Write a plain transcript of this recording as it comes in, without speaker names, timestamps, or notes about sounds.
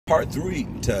part 3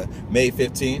 to May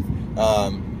 15th.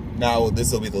 Now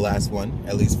this will be the last one,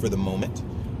 at least for the moment.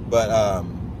 But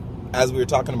as we were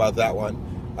talking about that one,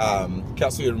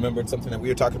 Kelsey remembered something that we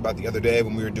were talking about the other day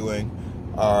when we were doing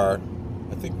our,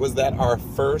 I think, was that our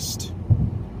first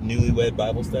newlywed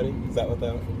Bible study? Is that what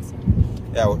that was?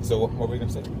 Yeah, so what were we going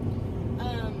to say?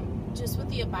 Just with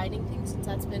the abiding thing, since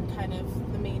that's been kind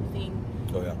of the main thing.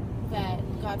 Oh, yeah.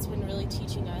 That God's been really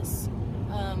teaching us.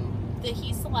 That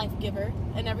He's the life giver,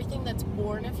 and everything that's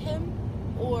born of Him,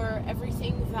 or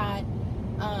everything that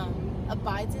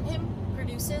abides in Him,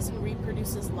 produces and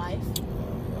reproduces life.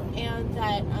 And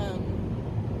that,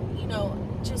 you know,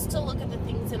 just to look at the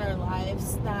things in our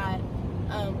lives that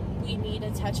we need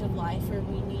a touch of life, or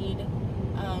we need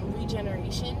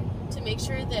regeneration, to make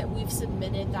sure that we've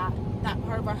submitted that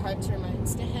part of our hearts or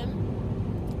minds to Him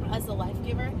as the life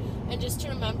giver. And just to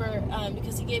remember,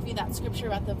 because He gave you that scripture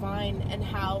about the vine and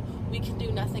how we can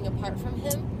do nothing apart from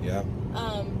Him. Yeah.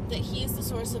 That He is the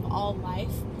source of all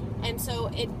life. And so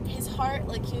His heart,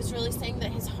 like He was really saying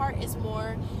that His heart is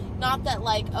more, not that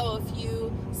like, oh, if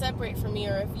you separate from me,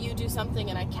 or if you do something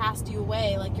and I cast you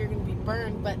away, like you're going to be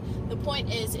burned. But the point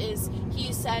is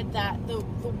He said that the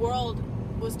world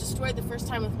was destroyed the first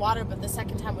time with water, but the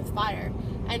second time with fire.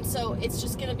 And so it's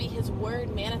just going to be His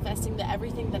word manifesting that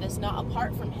everything that is not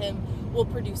apart from Him will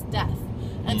produce death.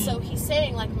 And so He's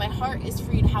saying, like, my heart is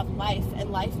for you to have life,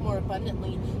 and life more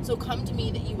abundantly. So come to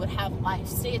me that you would have life.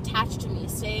 Stay attached to me.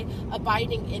 Stay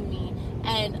abiding in me,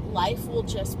 and life will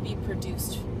just be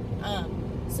produced.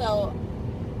 So,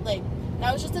 like,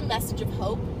 that was just a message of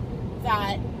hope,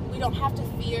 that we don't have to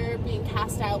fear being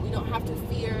cast out. We don't have to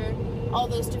fear all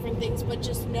those different things, but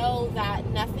just know that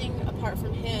nothing apart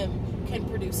from Him can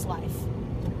produce life.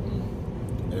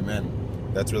 Amen.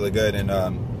 That's really good. And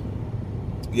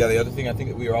yeah, the other thing I think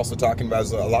that we were also talking about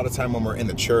is a lot of time when we're in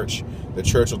the church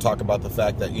will talk about the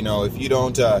fact that, you know, if you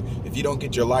don't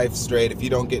get your life straight, if you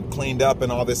don't get cleaned up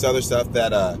and all this other stuff,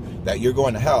 that you're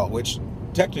going to hell, which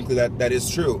technically that is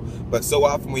true. But so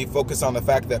often we focus on the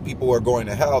fact that people are going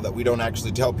to hell, that we don't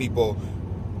actually tell people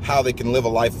how they can live a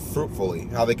life fruitfully,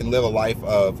 how they can live a life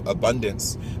of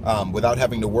abundance, without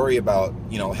having to worry about,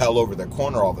 you know, hell over their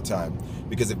corner all the time.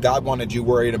 Because if God wanted you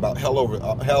worried about hell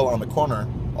on the corner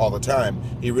all the time,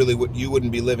 you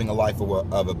wouldn't be living a life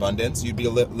of abundance. You'd be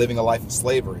living a life of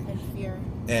slavery And fear.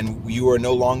 And you are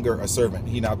no longer a servant.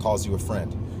 He now calls you a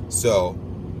friend. So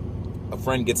a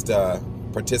friend gets to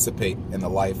participate in the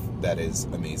life that is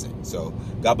amazing. So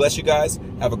God bless you guys.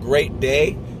 Have a great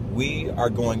day. We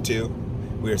are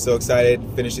so excited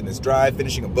finishing this drive,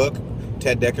 finishing a book.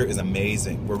 Ted Decker is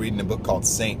amazing. We're reading a book called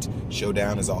Saint.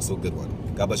 Showdown is also a good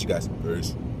one. God bless you guys.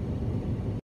 Peace.